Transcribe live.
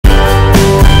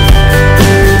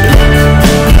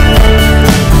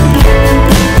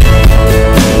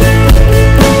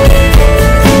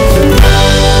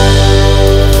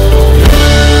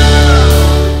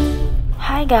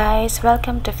guys,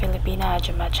 welcome to Filipina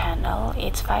Ajuma channel.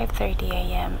 It's 5:30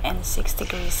 AM and 6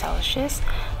 degrees Celsius.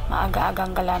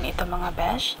 Maaga-agang galan ito mga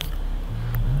besh.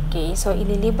 Okay, so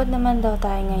ililibot naman daw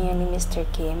tayo ngayon ni Mr.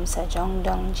 Kim sa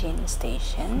Jeongdongjin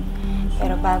Station.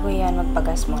 Pero bago yan,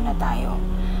 magpagas muna tayo.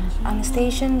 Ang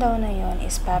station daw na yon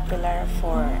is popular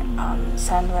for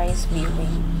sunrise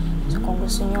viewing. So kung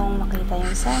gusto nyong makita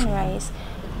yung sunrise,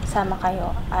 sama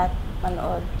kayo at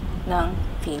manood ng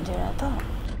video na to.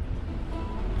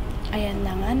 Ayan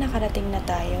na nga, nakarating na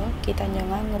tayo. Kita nyo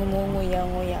nga,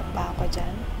 ngumunguya-nguya pa ako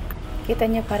dyan. Kita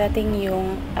nyo parating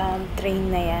yung train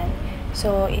na yan.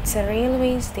 So, it's a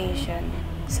railway station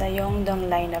sa Yeongdong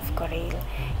line of Korea.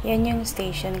 Yan yung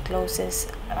station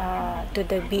closest to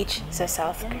the beach sa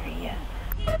South Korea.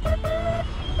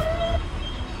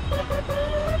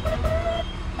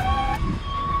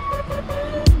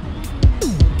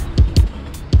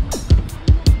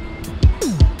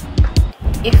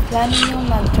 If planning nyo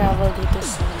mag-travel dito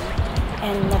soon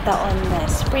and nataon na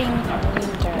spring or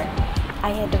winter,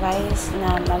 I advise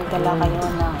na magdala kayo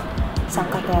ng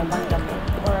sangkatebang damit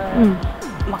or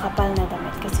makapal na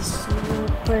damit kasi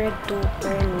super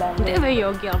duper lamig. Hindi ba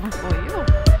yogi ako po yun?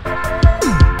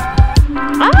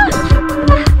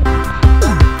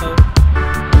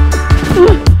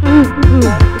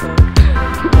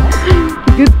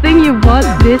 Good thing you bought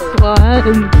this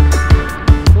one.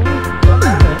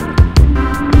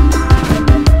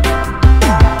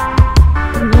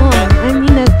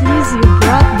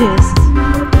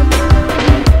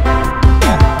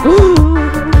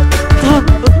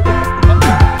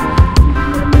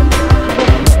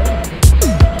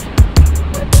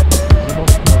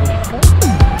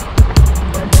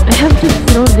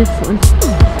 This one.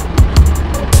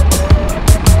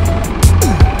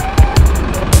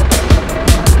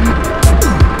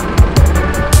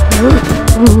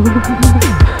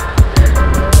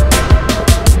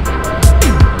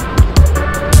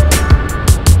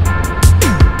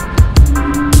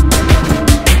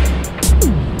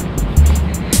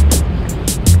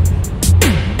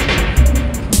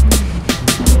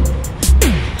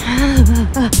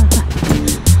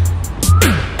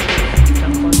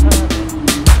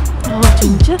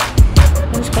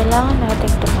 Kailangan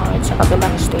natin tumawid sa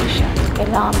kabilang station.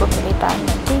 Kailangan bumili tayo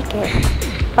ng ticket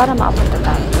para makapunta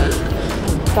tayo doon.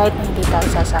 Kahit hindi tayo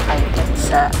sasakay dun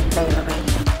sa railway.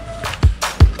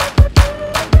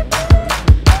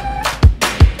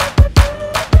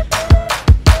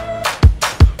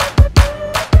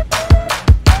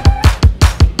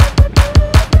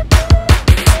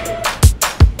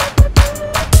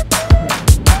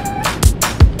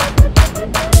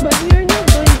 But you're not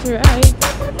going to ride.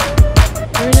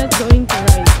 We're not going to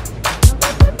ride.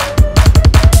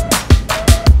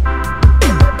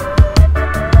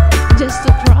 Just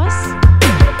to cross?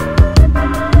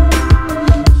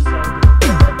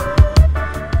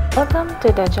 Welcome to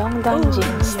the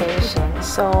Jeongdongjin Station.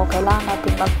 So, kailangan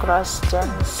natin mag-cross dyan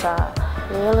sa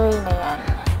railway na yan.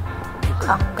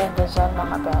 Ang ganda dyan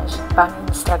mga besh.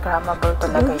 Pang-instagrammable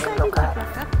talaga yung lugar.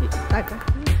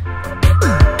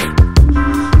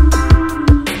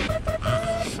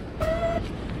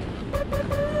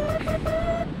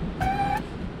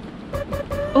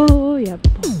 Oh, yep.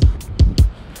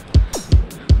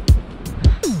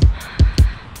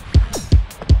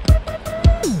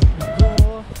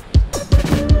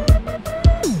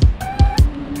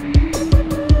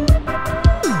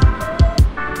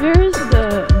 Where's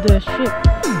the ship?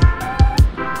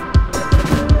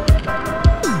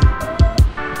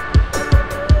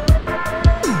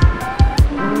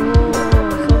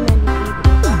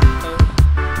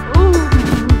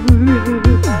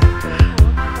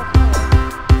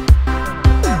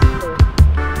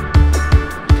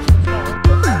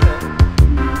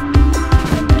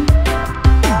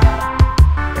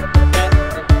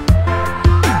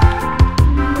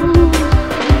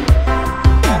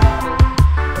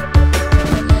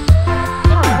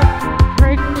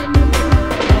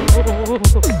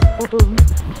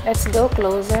 Let's go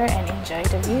closer and enjoy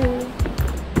the view.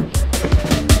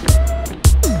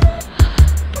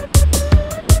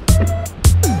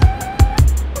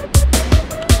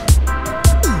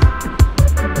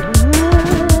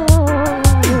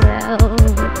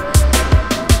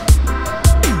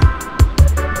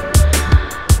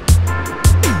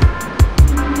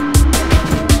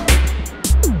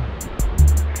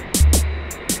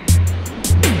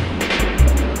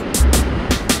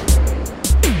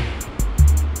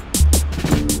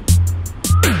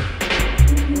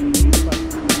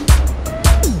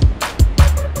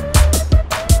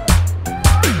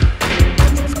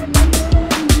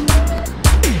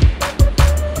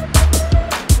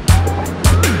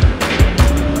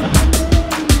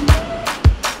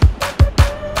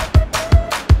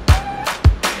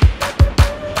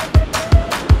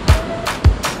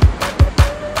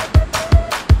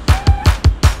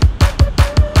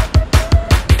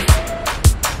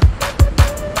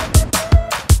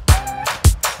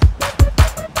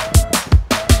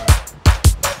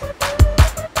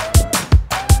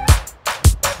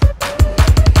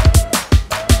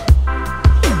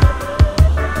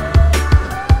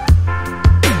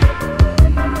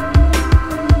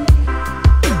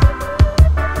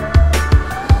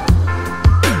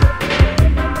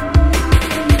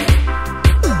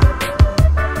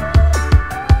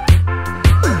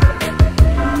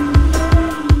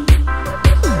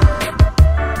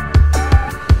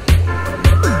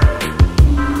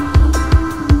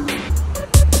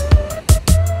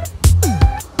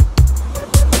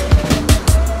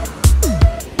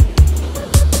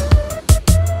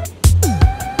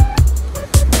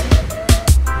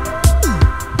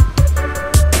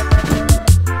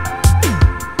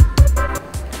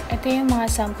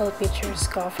 sample pictures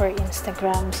ko for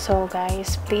Instagram. So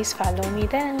guys, please follow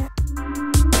me there.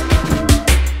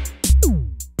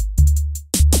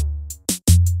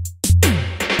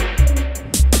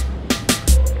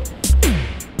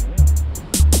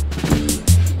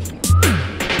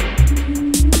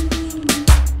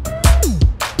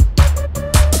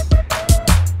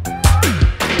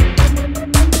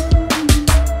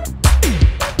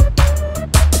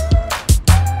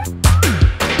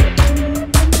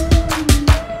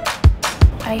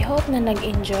 I hope na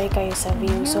nag-enjoy kayo sa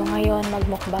view. So ngayon,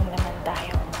 magmukbang naman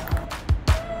tayo.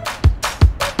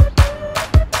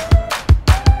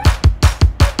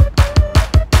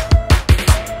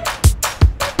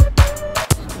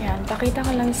 Yan, pakita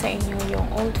ko lang sa inyo yung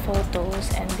old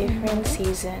photos and different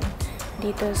season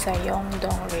dito sa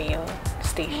Jeongdongjin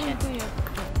Station.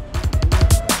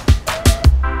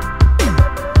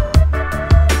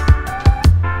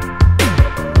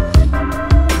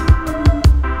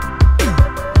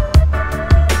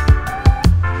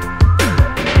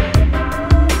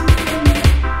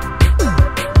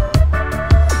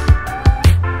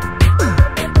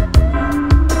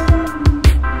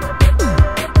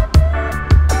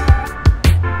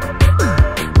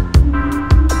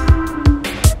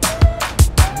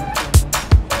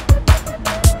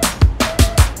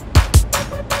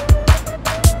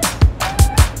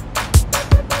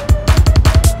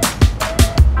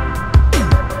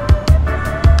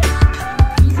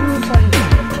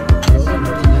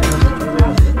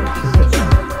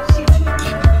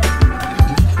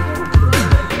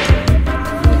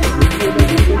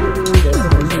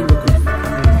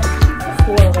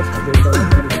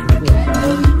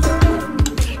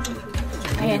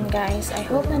 Ayan guys, I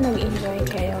hope na nag-enjoy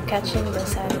kayo catching the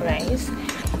sunrise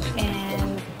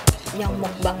and yung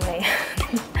mukbang na yan.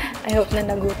 I hope na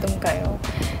nagutom kayo.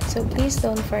 So please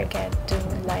don't forget to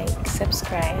like,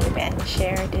 subscribe, and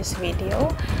share this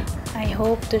video. I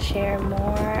hope to share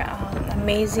more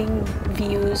amazing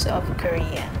views of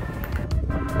Korea.